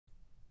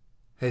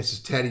Hey, this is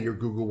Teddy, your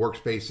Google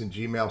Workspace and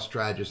Gmail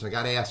strategist. And I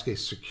got to ask a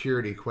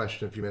security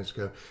question a few minutes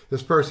ago.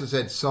 This person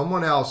said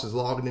someone else is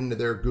logging into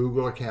their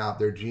Google account,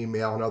 their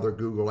Gmail, and other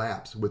Google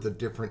apps with a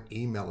different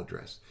email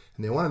address.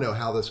 And they want to know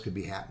how this could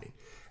be happening.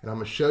 And I'm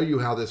going to show you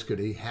how this could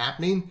be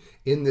happening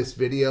in this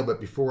video.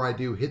 But before I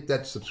do, hit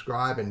that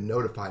subscribe and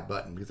notify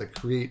button because I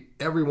create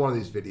every one of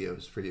these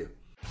videos for you.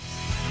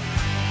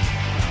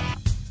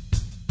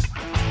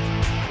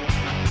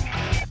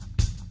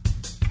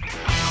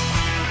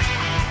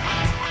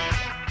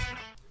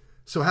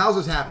 So how's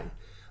this happening?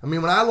 I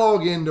mean, when I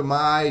log into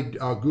my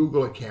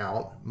Google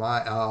account, my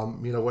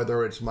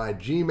whether it's my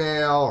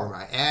Gmail or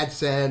my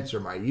AdSense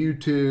or my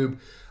YouTube,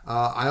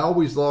 I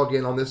always log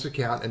in on this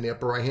account in the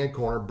upper right-hand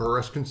corner,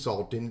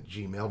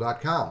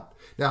 burrisconsulting@gmail.com.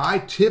 Now, I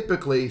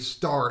typically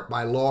start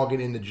by logging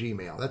into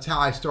Gmail. That's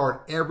how I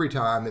start every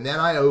time, and then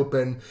I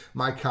open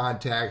my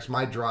contacts,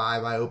 my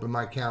Drive, I open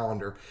my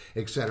calendar,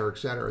 etc.,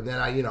 etc. And then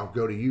I,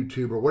 go to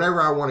YouTube or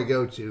whatever I want to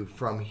go to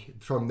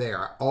from there.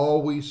 I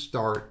always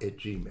start at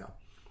Gmail.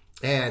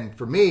 And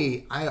for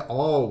me, I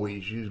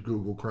always use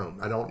Google Chrome.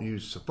 I don't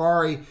use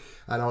Safari.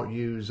 I don't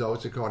use,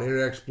 what's it called,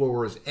 Internet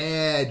Explorer's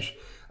Edge.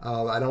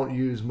 I don't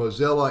use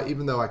Mozilla,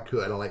 even though I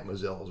could. I like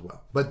Mozilla as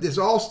well. But this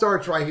all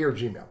starts right here at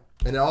Gmail.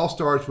 And it all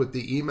starts with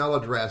the email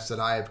address that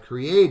I have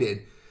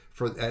created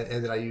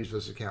and that I use for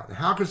this account. Now,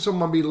 how can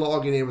someone be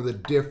logging in with a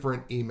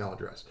different email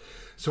address?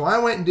 So I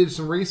went and did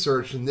some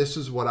research, and this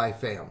is what I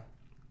found.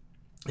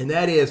 And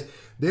that is,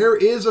 there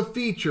is a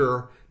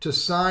feature to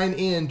sign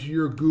in to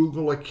your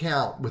Google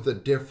account with a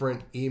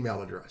different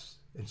email address.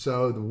 And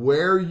so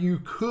where you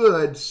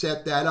could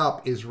set that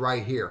up is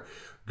right here.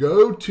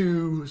 Go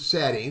to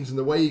settings, and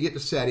the way you get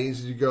to settings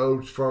is you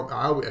go from,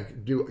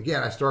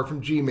 I start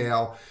from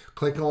Gmail,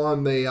 click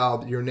on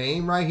the your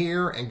name right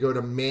here and go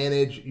to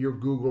manage your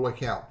Google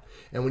account.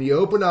 And when you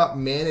open up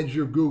manage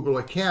your Google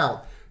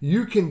account,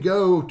 you can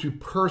go to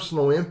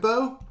personal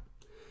info.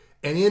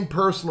 And in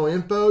personal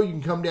info, you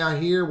can come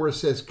down here where it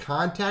says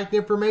contact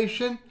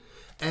information,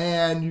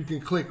 and you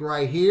can click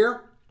right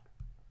here,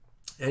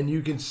 and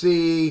you can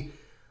see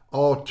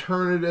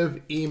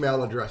alternative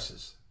email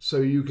addresses. So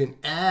you can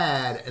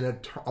add an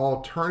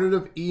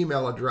alternative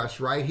email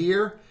address right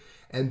here,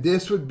 and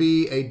this would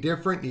be a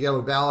different, you got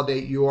to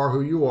validate you are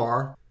who you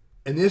are,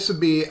 and this would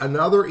be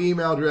another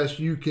email address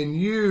you can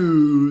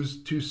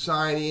use to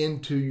sign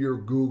into your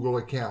Google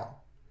account.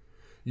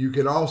 You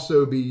can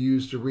also be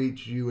used to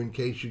reach you in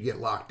case you get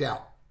locked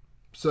out.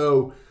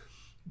 So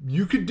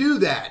you could do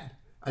that.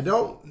 I've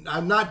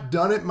not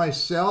done it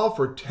myself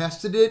or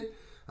tested it.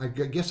 I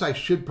guess I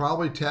should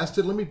probably test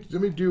it. Let me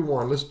do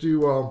one. Let's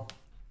do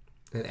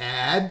an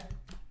ad.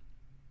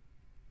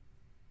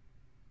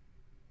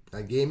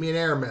 That gave me an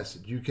error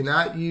message. You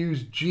cannot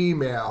use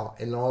Gmail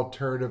in an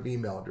alternative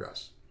email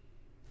address.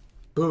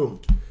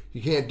 Boom.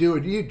 You can't do a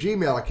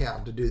Gmail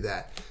account to do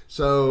that.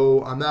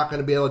 So I'm not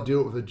going to be able to do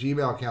it with a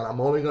Gmail account.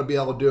 I'm only going to be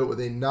able to do it with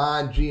a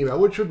non-Gmail,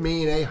 which would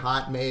mean a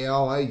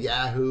Hotmail, a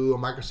Yahoo, a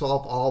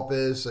Microsoft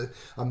Office,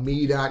 a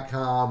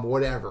me.com,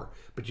 whatever.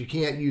 But you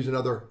can't use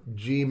another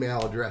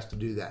Gmail address to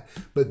do that.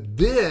 But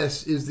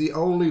this is the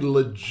only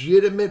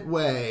legitimate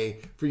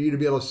way for you to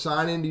be able to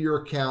sign into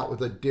your account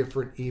with a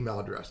different email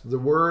address. The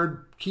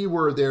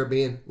keyword there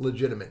being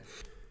legitimate.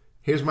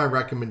 Here's my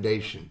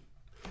recommendation.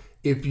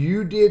 If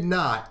you did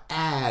not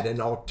add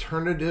an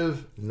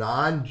alternative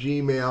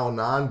non-Gmail,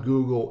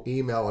 non-Google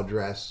email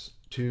address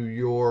to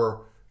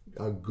your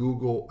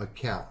Google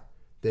account,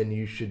 then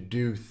you should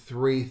do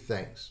three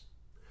things.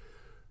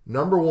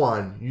 Number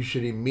one, you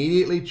should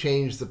immediately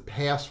change the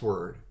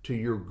password to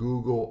your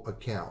Google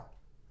account.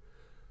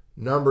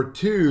 Number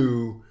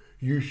two,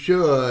 you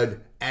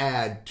should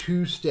add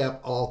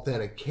two-step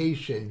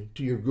authentication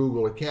to your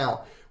Google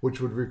account,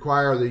 which would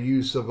require the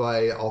use of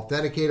an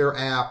authenticator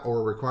app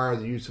or require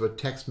the use of a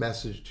text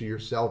message to your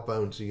cell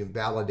phone so you can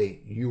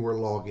validate you are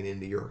logging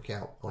into your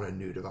account on a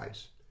new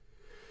device.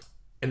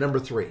 And number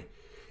three,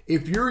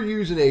 if you're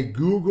using a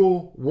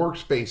Google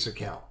Workspace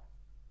account,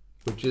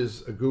 which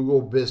is a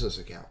Google business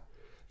account,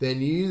 then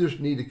you either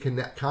need to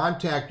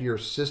contact your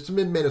system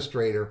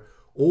administrator,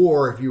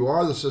 or if you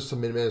are the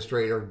system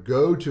administrator,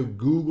 go to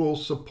Google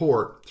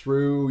support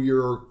through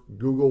your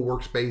Google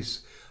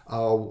Workspace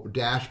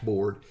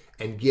dashboard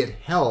and get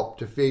help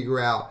to figure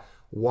out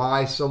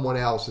why someone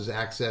else is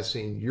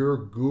accessing your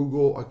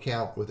Google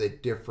account with a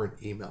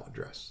different email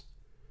address.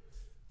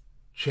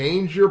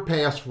 Change your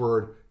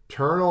password,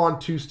 turn on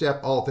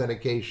two-step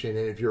authentication,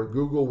 and if you're a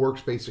Google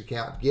Workspace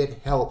account, get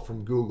help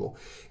from Google.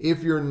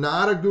 If you're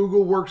not a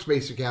Google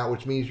Workspace account,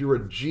 which means you're a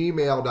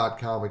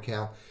gmail.com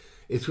account,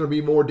 it's going to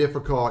be more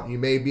difficult. You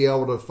may be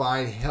able to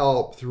find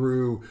help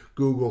through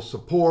Google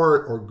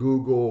support or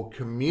Google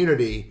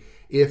community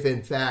if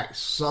in fact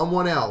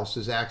someone else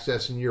is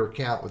accessing your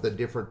account with a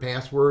different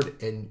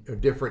password and a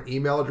different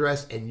email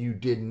address and you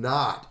did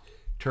not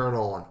turn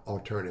on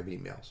alternative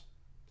emails.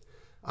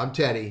 I'm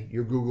Teddy,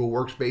 your Google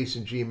Workspace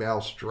and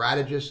Gmail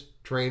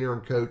strategist, trainer,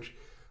 and coach.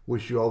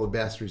 Wish you all the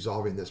best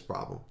resolving this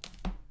problem.